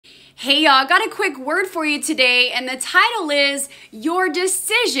Hey y'all, got a quick word for you today, and the title is Your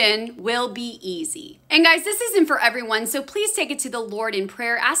Decision Will Be Easy. And guys, this isn't for everyone, so please take it to the Lord in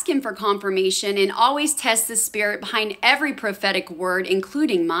prayer, ask Him for confirmation, and always test the Spirit behind every prophetic word,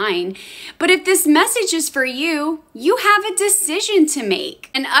 including mine. But if this message is for you, you have a decision to make.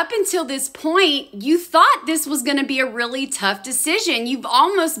 And up until this point, you thought this was gonna be a really tough decision. You've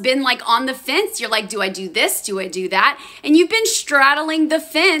almost been like on the fence. You're like, do I do this? Do I do that? And you've been straddling the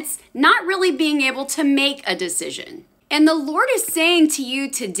fence, not really being able to make a decision. And the Lord is saying to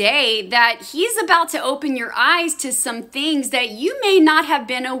you today that He's about to open your eyes to some things that you may not have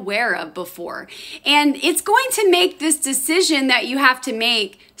been aware of before. And it's going to make this decision that you have to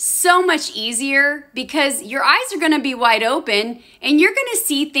make so much easier because your eyes are going to be wide open and you're going to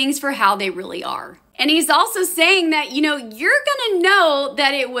see things for how they really are. And He's also saying that, you're going to know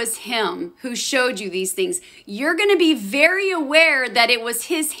that it was Him who showed you these things. You're going to be very aware that it was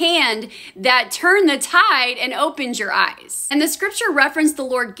His hand that turned the tide and opened your eyes. And the scripture reference the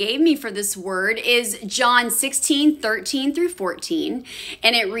Lord gave me for this word is John 16:13-14.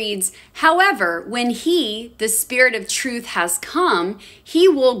 And it reads, "However, when He, the Spirit of truth, has come, He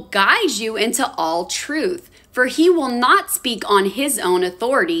will guide you into all truth. For He will not speak on His own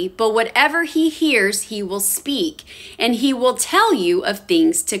authority, but whatever He hears, He will speak, and He will tell you of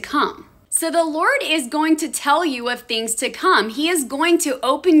things to come." So the Lord is going to tell you of things to come. He is going to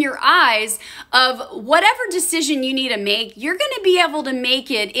open your eyes of whatever decision you need to make. You're going to be able to make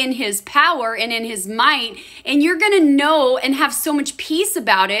it in His power and in His might, and you're going to know and have so much peace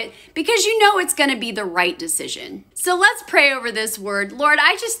about it because you know it's going to be the right decision. So let's pray over this word. Lord,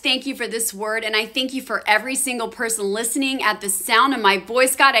 I just thank You for this word, and I thank You for every single person listening at the sound of my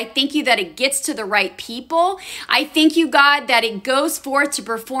voice, God. I thank You that it gets to the right people. I thank You, God, that it goes forth to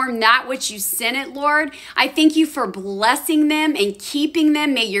perform that which You sent it, Lord. I thank You for blessing them and keeping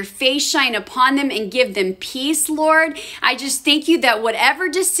them. May Your face shine upon them and give them peace, Lord. I just thank You that whatever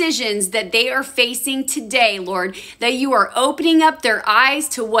decisions that they are facing today, Lord, that You are opening up their eyes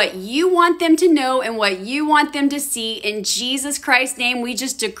to what You want them to know and what You want them to see. In Jesus Christ's name, we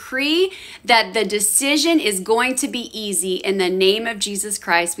just decree that the decision is going to be easy. In the name of Jesus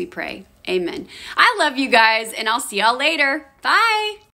Christ, we pray. Amen. I love you guys, and I'll see y'all later. Bye.